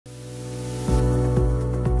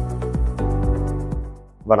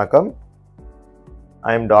Vanakkam.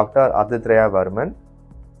 I am Dr. Aditya Varman,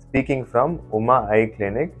 speaking from Uma Eye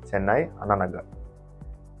Clinic, Chennai, Ananagar.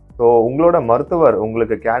 So, உங்களோட மருத்துவர்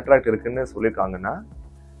உங்களுக்கு cataract இருக்குன்னு சொல்லியிருக்காங்கன்னா,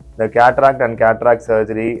 இந்த கேட்ராக்ட் அண்ட் கேட்ராக்ட்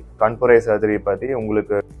சர்ஜரி, கண்புரை சர்ஜரி பற்றி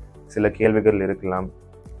உங்களுக்கு சில கேள்விகள் இருக்கலாம்.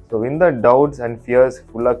 ஸோ இந்த டவுட்ஸ் அண்ட் ஃபியர்ஸ்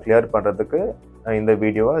ஃபுல்லாக கிளியர் பண்ணுறதுக்கு இந்த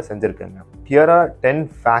வீடியோவை செஞ்சுருக்கேங்க. Here R 10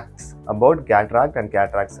 facts about cataract and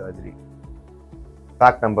cataract surgery.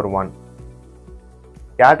 Fact number 1.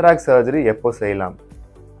 Cataract surgery எப்போ செய்யலாம்?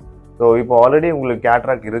 ஸோ இப்போ ஆல்ரெடி உங்களுக்கு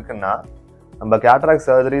கேட்ராக்ட் இருக்குன்னா நம்ம கேட்ராக்ட்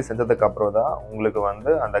சர்ஜரி செஞ்சதுக்கு அப்புறம் தான்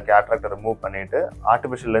உங்களுக்கு அந்த கேட்ராக்டை ரிமூவ் பண்ணிட்டு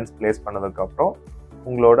ஆர்டிஃபிஷியல் லென்ஸ் பிளேஸ் பண்ணதுக்கப்புறம்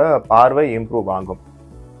உங்களோட பார்வை இம்ப்ரூவ் ஆகும்.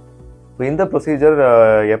 இப்போ இந்த ப்ரொசீஜர்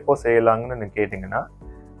எப்போ செய்யலாங்கன்னு கேட்டிங்கன்னா,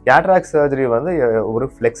 கேட்ராக்ட் சர்ஜரி ஒரு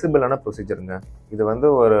ஃப்ளெக்சிபிளான ப்ரொசீஜருங்க.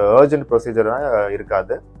 இது ஒரு அர்ஜென்ட் ப்ரொசீஜராக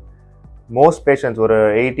இருக்காது. மோஸ்ட் பேஷண்ட்ஸ், ஒரு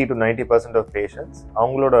 80 to 90% ஆஃப் பேஷண்ட்ஸ்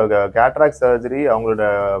அவங்களோட கேட்ராக்ட் சர்ஜரி அவங்களோட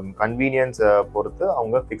கன்வீனியன்ஸை பொறுத்து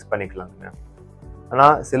அவங்க ஃபிக்ஸ் பண்ணிக்கலாங்க.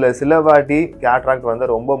 ஆனால் சில வாட்டி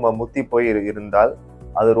கேட்ராக்ட் ரொம்ப முத்தி போய் இருந்தால்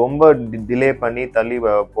அது ரொம்ப டிலே பண்ணி தள்ளி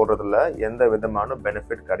போடுறதுல எந்த விதமான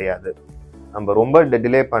பெனிஃபிட் கிடையாது. நம்ம ரொம்ப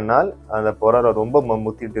டிலே பண்ணால் அந்த பொருளை ரொம்ப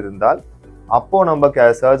முத்திட்டு இருந்தால் அப்போது நம்ம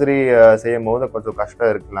சர்ஜரி செய்யும் போது கொஞ்சம்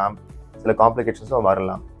கஷ்டம் இருக்கலாம், சில காம்ப்ளிகேஷன்ஸும்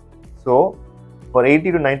வரலாம். So for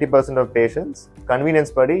 80 to 90% of patients, convenience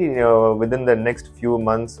படி within the next few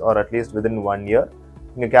months or at least within 1 year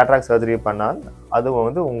நீங்கள் கேட்ராக்ட் சர்ஜரி பண்ணால் அது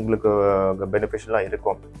உங்களுக்கு பெனிஃபிஷியலாக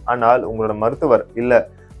இருக்கும். ஆனால் உங்களோட மருத்துவர் இல்லை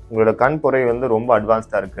உங்களோட கண் பொறை ரொம்ப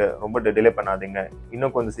அட்வான்ஸ்டாக இருக்குது, ரொம்ப டிலே பண்ணாதீங்க,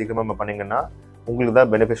 இன்னும் கொஞ்சம் சீக்கிரமாக பண்ணிங்கன்னா உங்களுக்கு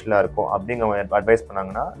தான் பெனிஃபிஷியலாக இருக்கும் அப்படின்னு அவங்க அட்வைஸ்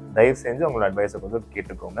பண்ணாங்கன்னா தயவு செஞ்சு உங்களோட அட்வைஸை கொஞ்சம்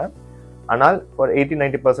கேட்டுக்கோங்க. ஆனால் for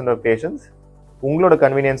 80-90% ஆஃப் பேஷண்ட்ஸ் உங்களோட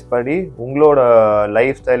கன்வீனியன்ஸ் படி உங்களோட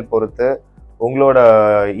லைஃப் ஸ்டைல் பொறுத்து உங்களோட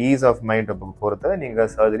ஈஸ் ஆஃப் மைண்ட் பொறுத்து நீங்கள்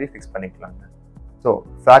சர்ஜரி ஃபிக்ஸ் பண்ணிக்கலாங்க. So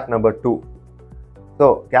fact number 2. So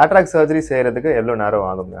cataract surgery செய்கிறதுக்கு எவ்வளோ நேரம்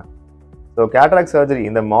ஆகுங்க? ஸோ கேட்ராக்ட் சர்ஜரி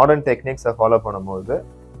இந்த மாடர்ன் டெக்னிக்ஸை ஃபாலோ பண்ணும்போது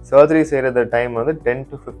சர்ஜரி செய்கிறது டைம் 10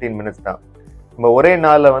 to 15 மினிட்ஸ் தான். நம்ம ஒரே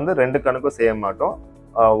நாளில் 2 கணக்கும் செய்ய மாட்டோம்.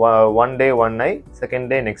 1 day 1 eye, second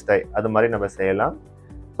day next eye, அது மாதிரி நம்ம செய்யலாம்.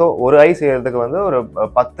 ஸோ ஒரு ஐ செய்கிறதுக்கு ஒரு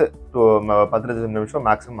 10 to 15 நிமிஷம்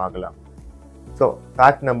மேக்ஸிமம் ஆகலாம். So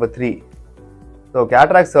fact number 3. So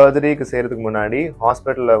cataract சர்ஜரிக்கு செய்கிறதுக்கு முன்னாடி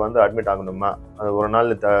ஹாஸ்பிட்டலில் அட்மிட் ஆகணுமா, அது ஒரு நாள்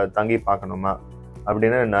தங்கி பார்க்கணுமா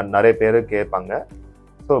அப்படின்னு நிறைய பேர் கேட்பாங்க.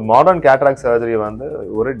 ஸோ மாடர்ன் கேட்ராக்ட் சர்ஜரி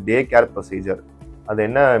ஒரு டே கேர் ப்ரொசீஜர். அது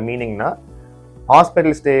என்ன மீனிங்னா,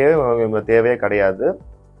 ஹாஸ்பிட்டல் ஸ்டேயே தேவையே கிடையாது.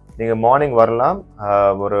 நீங்கள் மார்னிங் வரலாம்,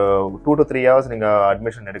 ஒரு 2 to 3 hours நீங்கள்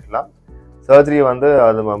அட்மிஷன் எடுக்கலாம். சர்ஜரி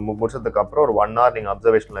அது முடிச்சதுக்கப்புறம் ஒரு 1 hour நீங்கள்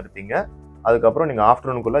அப்சர்வேஷனில் இருப்பீங்க. அதுக்கப்புறம் நீங்கள்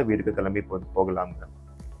ஆஃப்டர்நூனுக்குள்ளே வீட்டுக்கு கிளம்பி போகலாங்க.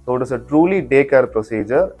 So it is a truly day care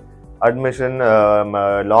procedure. Admission,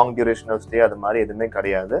 long duration of stay, அது மாதிரி எதுவுமே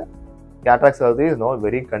கிடையாது. Cataract surgery is now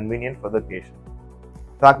very convenient for the patient.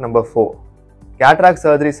 Fact number 4. Cataract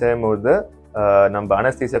surgery செய்யும்போது நம்ம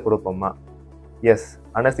anesthesia கொடுப்போமா? எஸ்,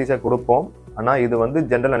 anesthesia கொடுப்போம். ஆனால் இது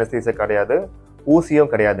ஜென்ரல் anesthesia கிடையாது,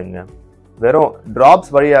 ஊசியும் கிடையாதுங்க. வெறும்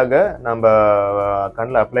ட்ராப்ஸ் வழியாக நம்ம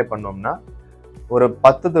கண்ணில் அப்ளை பண்ணோம்னா ஒரு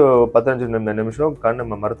 10 to 15 நிமிஷம் கண்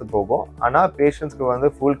நம்ம மறுத்து போகும். ஆனால் பேஷண்ட்ஸ்க்கு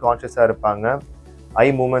ஃபுல் கான்ஷியஸாக இருப்பாங்க, ஐ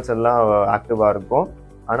மூமெண்ட்ஸ் எல்லாம் ஆக்டிவாக இருக்கும்.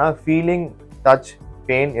 ஆனால் ஃபீலிங், டச்,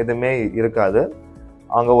 பெயின் எதுவுமே இருக்காது.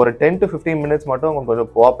 அவங்க ஒரு 10 to 15 மினிட்ஸ் மட்டும் அவங்க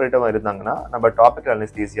கொஞ்சம் கோஆப்ரேட்டிவாக இருந்தாங்கன்னா நம்ம டாபிக்கல்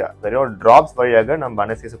அனஸ்தீசியா வெறும் ட்ராப்ஸ் வழியாக நம்ம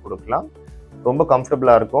அனஸ்தீசியா கொடுக்கலாம். ரொம்ப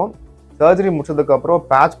கம்ஃபர்டபுளாக இருக்கும். சர்ஜரி முடிச்சதுக்கப்புறம்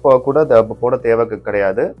பேட்ச் கூட போட தேவை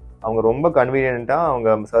கிடையாது. அவங்க ரொம்ப கன்வீனியண்ட்டாக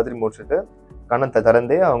அவங்க சர்ஜரி முடிச்சுட்டு கண்ணை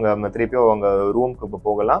திறந்தே அவங்க திருப்பியும் அவங்க ரூமுக்கு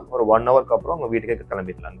போகலாம். ஒரு 1 ஹவருக்கு அப்புறம் அவங்க வீட்டுக்கே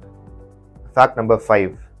கிளம்பிடலாங்க. Fact number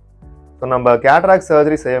 5. ஸோ நம்ம கேட்ராக்ட்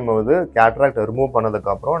சர்ஜரி செய்யும்போது கேட்ராக்ட் ரிமூவ்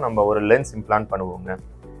பண்ணதுக்கப்புறம் நம்ம ஒரு லென்ஸ் இம்ப்ளான்ட் பண்ணுவோங்க.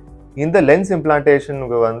 இந்த லென்ஸ்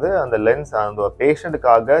இம்ப்ளான்டேஷனுக்கு அந்த லென்ஸ் அந்த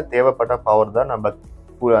பேஷண்ட்டுக்காக தேவைப்பட்ட பவர் தான் நம்ம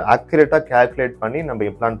அக்யூரேட்டாக கால்குலேட் பண்ணி நம்ம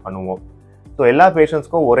இம்ப்ளான்ட் பண்ணுவோம். ஸோ எல்லா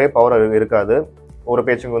பேஷண்ட்ஸ்க்கும் ஒரே பவர் இருக்காது. ஒரு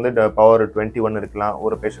பேஷண்ட்க்கு பவர் 21 இருக்கலாம்,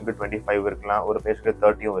 ஒரு பேஷண்ட்க்கு 25 இருக்கலாம், ஒரு பேஷண்ட்க்கு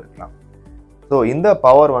 30 இருக்கலாம். ஸோ இந்த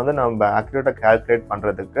பவர் நம்ம ஆக்யூரேட்டாக கால்குலேட்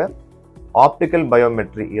பண்ணுறதுக்கு ஆப்டிக்கல்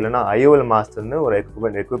பயோமெட்ரி இல்லைனா ஐஓஎல் மாஸ்டர்னு ஒரு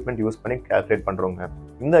எக்யூப்மெண்ட் யூஸ் பண்ணி கால்குலேட் பண்ணுறோங்க.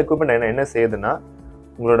 இந்த எக்யூப்மெண்ட் என்ன செய்யுதுன்னா,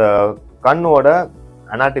 உங்களோட கண்ணோட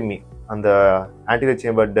அனாட்டமி, அந்த anterior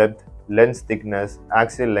chamber depth, lens thickness,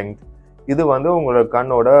 axial length, இது உங்களோட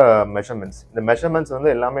கண்ணோட மெஷர்மெண்ட்ஸ். இந்த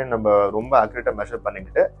மெஷர்மெண்ட்ஸ் எல்லாமே நம்ம ரொம்ப ஆக்யூரேட்டாக மெஷர்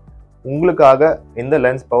பண்ணிக்கிட்டு உங்களுக்காக எந்த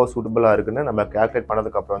லென்ஸ் பவர் சூட்டபுளாக இருக்குன்னு நம்ம கால்குலேட்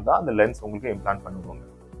பண்ணதுக்கப்புறம் தான் அந்த லென்ஸ் உங்களுக்கு இம்ப்ளான்ட் பண்ணுவோங்க.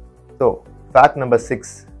 So fact number 6.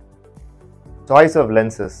 Choice of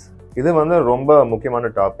lenses. இது ரொம்ப முக்கியமான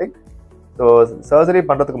டாபிக். ஸோ சர்ஜரி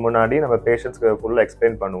பண்ணுறதுக்கு முன்னாடி நம்ம பேஷண்ட்ஸ்க்கு ஃபுல்லாக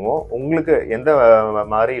எக்ஸ்பிளைன் பண்ணுவோம். உங்களுக்கு எந்த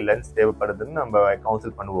மாதிரி லென்ஸ் தேவைப்படுதுன்னு நம்ம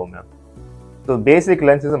கவுன்சில் பண்ணுவோங்க. So basic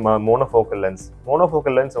lens is monofocal lens.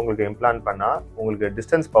 Monofocal lens உங்களுக்கு இம்ப்ளான்ட் பண்ணால் உங்களுக்கு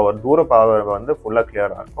டிஸ்டன்ஸ் பவர், தூர பவர் வந்து ஃபுல்லாக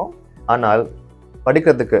கிளியராக இருக்கும். ஆனால்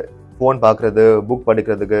படிக்கிறதுக்கு, ஃபோன் பார்க்குறது, புக்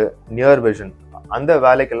படிக்கிறதுக்கு, நியர் விஷன் அந்த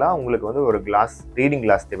வேலைக்கெல்லாம் உங்களுக்கு வந்து ஒரு கிளாஸ், ரீடிங்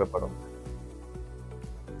கிளாஸ் தேவைப்படும்.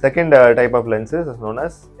 Second type of lenses is known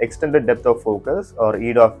as extended depth of focus R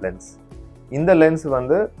EDOF lens. இந்த லென்ஸ்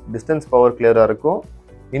வந்து டிஸ்டன்ஸ் பவர் கிளியராக இருக்கும்.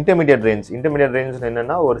 இன்டர்மீடியட் ரேஞ்ச்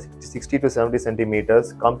என்னென்னா ஒரு 60 to 70 சென்டிமீட்டர்ஸ்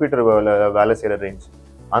கம்ப்யூட்டர் வேலை செய்கிற ரேஞ்ச்.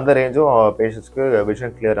 அந்த ரேஞ்சும் பேஷண்ட்ஸ்க்கு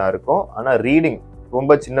விஷன் கிளியராக இருக்கும். ஆனால் ரீடிங்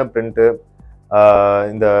ரொம்ப சின்ன பிரிண்ட்டு,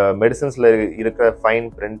 இந்த மெடிசன்ஸில் இருக்கிற ஃபைன்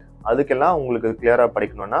பிரிண்ட், அதுக்கெல்லாம் உங்களுக்கு கிளியராக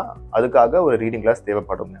படிக்கணும்னா அதுக்காக ஒரு reading class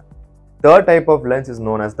தேவைப்படுங்க. Third type of lens is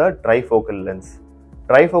known as the trifocal lens.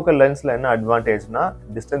 Trifocal லென்ஸில் என்ன அட்வான்டேஜ்னா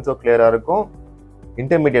டிஸ்டன்ஸோ கிளியராக இருக்கும்.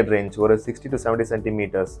 இன்டர்மீடியட் ரேஞ்ச் ஒரு 60 to 70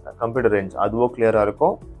 சென்டிமீட்டர்ஸ் கம்ப்யூட்டர் ரேஞ்ச் அதுவும் கிளியராக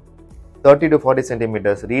இருக்கும். 30 to 40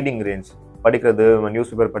 சென்டிமீட்டர்ஸ் ரீடிங் ரேஞ்ச், படிக்கிறது,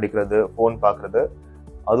 நியூஸ் பேப்பர் படிக்கிறது, ஃபோன் பார்க்குறது,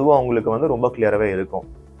 அதுவும் அவங்களுக்கு வந்து ரொம்ப கிளியராகவே இருக்கும்.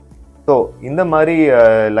 ஸோ இந்த மாதிரி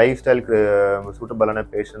லைஃப் ஸ்டைலுக்கு சூட்டபிளான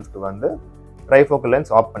பேஷண்ட்ஸ்க்கு வந்து ட்ரைஃபோக்கல்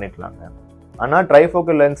லென்ஸ் ஆஃப் பண்ணிக்கலாங்க. ஆனால்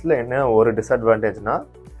ட்ரைஃபோக்கல் லென்ஸில் என்ன ஒரு டிஸ்அட்வான்டேஜ்னா,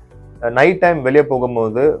 நைட் டைம் வெளியே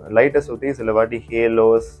போகும்போது லைட்டை சுற்றி சில வாட்டி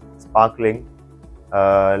ஹேலோஸ், ஸ்பார்க்லிங்,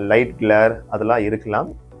 லைட் கிளேர் அதெல்லாம் இருக்கலாம்.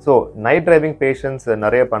 ஸோ நைட் டிரைவிங் பேஷண்ட்ஸ்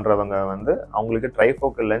நிறைய பண்ணுறவங்க வந்து அவங்களுக்கு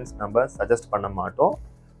ட்ரைஃபோக்கல் லென்ஸ் நம்ம சஜஸ்ட் பண்ண மாட்டோம்.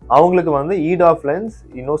 அவங்களுக்கு வந்து EDOF லென்ஸ்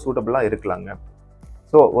இன்னும் சூட்டபிளாக இருக்கலாங்க.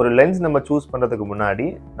 ஸோ ஒரு லென்ஸ் நம்ம சூஸ் பண்ணுறதுக்கு முன்னாடி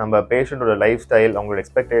நம்ம பேஷண்ட்டோட லைஃப் ஸ்டைல், அவங்களோட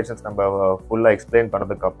எக்ஸ்பெக்டேஷன்ஸ் நம்ம ஃபுல்லாக எக்ஸ்பிளைன்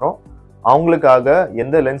பண்ணதுக்கப்புறம் அவங்களுக்காக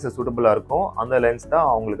எந்த லென்ஸ் சூட்டபிளாக இருக்கும் அந்த லென்ஸ் தான்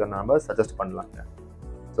அவங்களுக்கு நம்ம சஜஸ்ட் பண்ணலாங்க.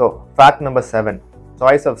 So fact number 7,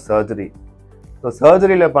 choice of surgery. So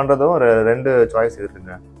சர்ஜரியில் பண்ணுறதும் ரெண்டு சாய்ஸ்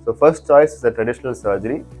இருக்குங்க. So first choice is the traditional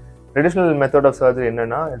surgery. Traditional method of surgery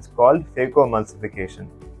என்னென்னா இட்ஸ் கால்ட் ஃபேகோமல்சிஃபிகேஷன்.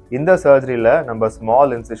 இந்த சர்ஜரியில் நம்ம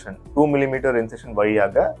ஸ்மால் இன்சிஷன் 2 mm இன்சிஷன்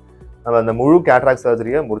வழியாக நம்ம அந்த முழு கேட்ராக்ட்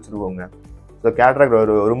சர்ஜரியை முடிச்சிடுவோங்க. ஸோ கேட்ராக்ட்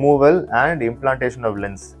ஒரு removal and implantation of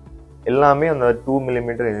lens எல்லாமே அந்த 2 mm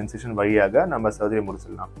இன்சிஷன் வழியாக நம்ம சர்ஜரி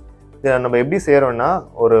முடிச்சிடலாம். இதை நம்ம எப்படி செய்கிறோம்னா,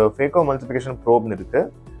 ஒரு ஃபேகோமல்சிஃபிகேஷன் ப்ரோப்னு இருக்குது.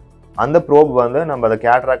 அந்த ப்ரோப் வந்து நம்ம அந்த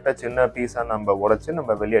கேட்ராக்டை சின்ன பீஸாக நம்ம உடச்சி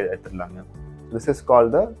நம்ம வெளியே எடுத்துடலாங்க. This is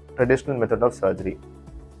called the traditional method of surgery.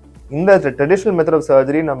 இந்த ட்ரெடிஷ்னல் மெத்தட் ஆஃப்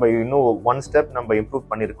சர்ஜரி நம்ம இன்னும் ஒன் ஸ்டெப் நம்ம இம்ப்ரூவ்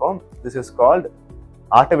பண்ணியிருக்கோம். This is called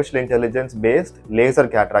artificial intelligence paste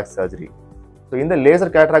laser cataract surgery. So இந்த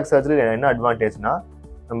லேசர் கேட்ராக்ட் சர்ஜரி என்ன அட்வான்டேஜ்னா,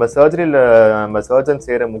 நம்ம சர்ஜரியில் நம்ம சர்ஜன்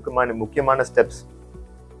செய்கிற முக்கியமான ஸ்டெப்ஸ்,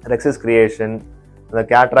 ரெக்ஸஸ் கிரியேஷன், அந்த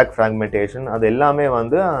கேட்ராக்ட் ஃப்ராக்மெண்டேஷன், அது எல்லாமே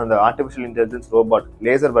வந்து அந்த ஆர்டிஃபிஷியல் இன்டெலிஜென்ஸ் ரோபாட்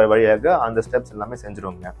லேசர் வழியாக அந்த ஸ்டெப்ஸ் எல்லாமே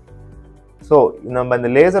செஞ்சுருவாங்க. ஸோ நம்ம இந்த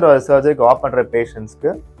லேசர் சர்ஜரிக்கு ஆஃப் பண்ணுற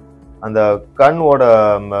பேஷண்ட்ஸ்க்கு அந்த கண்ணோட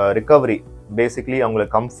ரிகவரி, பேசிக்லி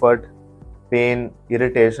அவங்களுக்கு கம்ஃபர்ட், பெயின்,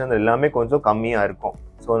 இரிட்டேஷன் எல்லாமே கொஞ்சம் கம்மியாக இருக்கும்.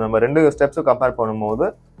 ஸோ நம்ம ரெண்டு ஸ்டெப்ஸும் கம்பேர் பண்ணும்போது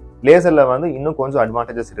லேசரில் வந்து இன்னும் கொஞ்சம்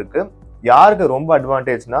அட்வான்டேஜஸ் இருக்குது. யாருக்கு ரொம்ப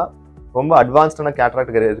அட்வான்டேஜ்னா, ரொம்ப அட்வான்ஸ்டான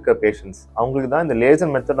கேட்ராக்ட் இருக்கிற பேஷண்ட்ஸ், அவங்களுக்கு தான் இந்த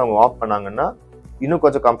லேசர் மெத்தட் அவங்க ஆஃப் பண்ணாங்கன்னா இன்னும்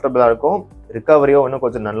கொஞ்சம் கம்ஃபர்டபுளாக இருக்கும், ரிகவரியோ இன்னும்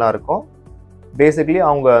கொஞ்சம் நல்லா இருக்கும். பேசிக்லி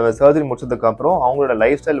அவங்க சர்ஜரி முடிச்சதுக்கப்புறம் அவங்களோட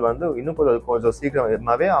லைஃப் ஸ்டைல் வந்து இன்னும் கொஞ்சம்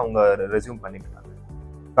சீக்கிரமாகவே அவங்க ரெஸ்யூம் பண்ணிக்கிறாங்க.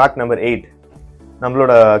 ஃபேக்ட் நம்பர் 8,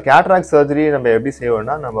 நம்மளோட கேட்ராக்ட் சர்ஜரி நம்ம எப்படி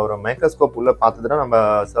செய்வோம்னா, நம்ம ஒரு மைக்ரோஸ்கோப் உள்ள பார்த்துட்டு நம்ம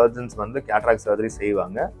சர்ஜன்ஸ் வந்து கேட்ராக்ட் சர்ஜரி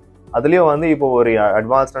செய்வாங்க. அதுலேயும் வந்து இப்போ ஒரு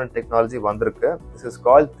அட்வான்ஸ்டான டெக்னாலஜி வந்திருக்கு. This is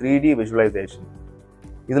call 3D visualisation.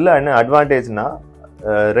 இதில் என்ன அட்வான்டேஜ்னா,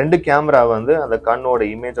 2 கேமரா வந்து அந்த கண்ணோட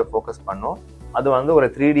இமேஜை ஃபோக்கஸ் பண்ணோம். அது வந்து ஒரு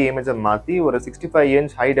 3D இமேஜை மாற்றி ஒரு 65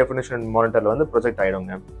 inch ஹை டெஃபினிஷன் மானிட்டரில் வந்து ப்ரொஜெக்ட்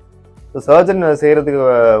ஆகிடுங்க. ஸோ சர்ஜன் செய்கிறதுக்கு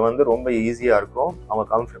வந்து ரொம்ப ஈஸியாக இருக்கும். அவங்க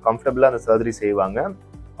கம்ஃபர்டபுளாக அந்த சர்ஜரி செய்வாங்க.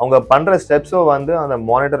 அவங்க பண்ணுற ஸ்டெப்ஸும் வந்து அந்த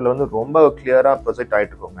மானிட்டரில் வந்து ரொம்ப கிளியராக ப்ரொஜெக்ட்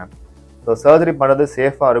ஆகிட்டு இருக்கோங்க. ஸோ சர்ஜரி பண்ணுறது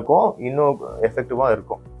சேஃபாக இருக்கும், இன்னும் எஃபெக்டிவாக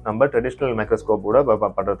இருக்கும் நம்ம ட்ரெடிஷ்னல் மைக்ரோஸ்கோப் கூட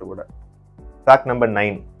பண்ணுறது கூட. ஃபேக்ட் நம்பர்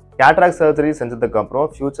 9, கேட்ராக்ட் சர்ஜரி செஞ்சதுக்கப்புறம்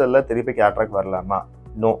ஃபியூச்சரில் திருப்பி கேட்ராக்ட் வரலாமா?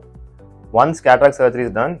 No. Once cataract surgery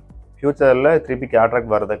is done, ஃபியூச்சரில் திருப்பி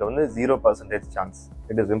கேட்ராக்ட் வர்றதுக்கு வந்து 0% chance.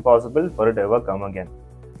 It is impossible for it ever come again.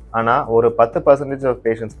 ஆனால் ஒரு 10% ஆஃப்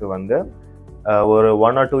பேஷண்ட்ஸ்க்கு வந்து ஒரு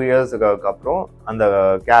 1 or 2 இயர்ஸுக்கு அப்புறம் அந்த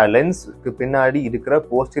லென்ஸ்க்கு பின்னாடி இருக்கிற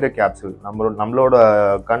போஸ்டீரியர் கேப்சூல், நம்மளோட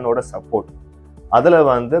கண்ணோட சப்போர்ட், அதில்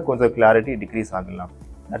வந்து கொஞ்சம் கிளாரிட்டி டிக்ரீஸ் ஆகலாம்.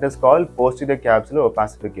 That is call posterior capsule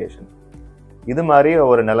ஒபாசிஃபிகேஷன். இது மாதிரி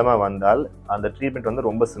ஒரு நிலைமை வந்தால் அந்த ட்ரீட்மெண்ட் வந்து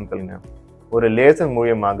ரொம்ப சிம்பிளுங்க. ஒரு லேசர்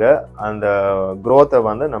மூலியமாக அந்த க்ரோத்தை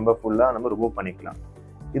வந்து நம்ம ஃபுல்லாக நம்ம ரிமூவ் பண்ணிக்கலாம்.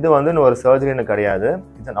 இது வந்து ஒரு சர்ஜரின்னு கிடையாது,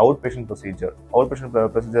 it's an out patient procedure. Out patient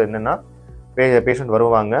procedure என்னென்னா, பேஷண்ட்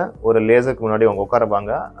வருவாங்க, ஒரு லேசருக்கு முன்னாடி அவங்க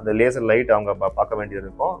உட்காருவாங்க, அந்த லேசர் லைட் அவங்க பார்க்க வேண்டியது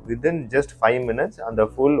இருக்கும். வித்தின் ஜஸ்ட் 5 minutes அந்த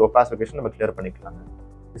ஃபுல் ஒபாசிஃபிகேஷன் நம்ம கிளியர் பண்ணிக்கலாங்க.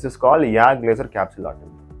 This is call yak laser capsule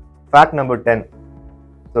artery. Fact number 10,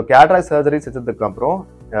 so cataract surgery செஞ்சதுக்கு அப்புறம்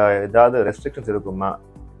ஏதாவது ரெஸ்ட்ரிக்ஷன்ஸ் இருக்குமா,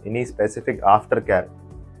 any specific after care?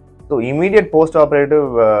 So immediate post operative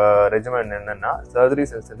regiment என்னென்னா, சர்ஜரி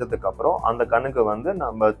செஞ்சதுக்கப்புறம் அந்த கண்ணுக்கு வந்து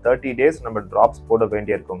நம்ம 30 days நம்ம ட்ராப்ஸ் போட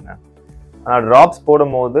வேண்டியிருக்குங்க. ஆனால் ட்ராப்ஸ்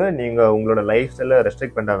போடும்போது நீங்கள் உங்களோட லைஃப் ஸ்டைலை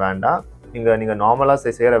ரெஸ்ட்ரிக்ட் பண்ண வேண்டாம். நீங்கள்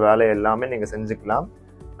நார்மலாக செய்கிற வேலை எல்லாமே நீங்கள் செஞ்சுக்கலாம்.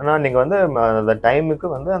 ஆனால் நீங்கள் வந்து அந்த டைமுக்கு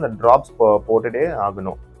வந்து அந்த ட்ராப்ஸ் போட்டுகிட்டே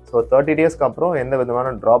ஆகணும். ஸோ 30 daysக்கு அப்புறம் எந்த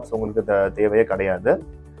விதமான ட்ராப்ஸ் உங்களுக்கு தேவையே கிடையாது.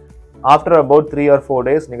 ஆஃப்டர் அபவுட் 3 or 4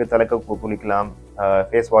 days நீங்கள் தலைக்கு குளிக்கலாம்,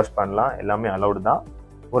 ஃபேஸ் வாஷ் பண்ணலாம், எல்லாமே அலௌடு தான்.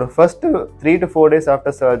 ஒரு first 3 to 4 days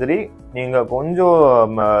after surgery நீங்கள்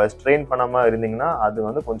கொஞ்சம் ஸ்ட்ரெயின் பண்ணாமல் இருந்தீங்கன்னா அது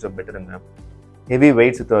வந்து கொஞ்சம் பெட்டருங்க. ஹெவி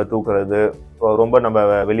வெயிட்ஸ் தூக்குறது, ரொம்ப நம்ம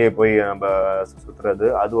வெளியே போய் நம்ம சுற்றுறது,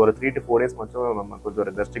 அது ஒரு 3 to 4 days மட்டும் நம்ம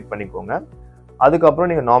கொஞ்சம் ரெஸ்ட்ரிக்ட் பண்ணிக்கோங்க. அதுக்கப்புறம்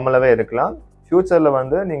நீங்கள் நார்மலாகவே இருக்கலாம். ஃப்யூச்சரில்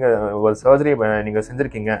வந்து நீங்கள் ஒரு சர்ஜரி நீங்கள்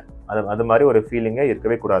செஞ்சுருக்கீங்க, அது மாதிரி ஒரு ஃபீலிங்கே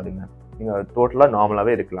இருக்கவே கூடாதுங்க. நீங்கள் டோட்டலாக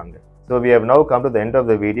நார்மலாகவே இருக்கலாங்க. So we have now come to the end of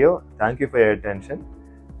the video. Thank you for your attention.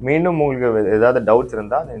 மீண்டும் உங்களுக்கு ஏதாவது டவுட்ஸ்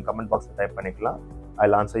இருந்தால் நீங்கள் கமெண்ட் பாக்ஸில் டைப் பண்ணிக்கலாம்.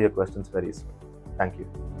 I'll answer your questions very soon. Thank you.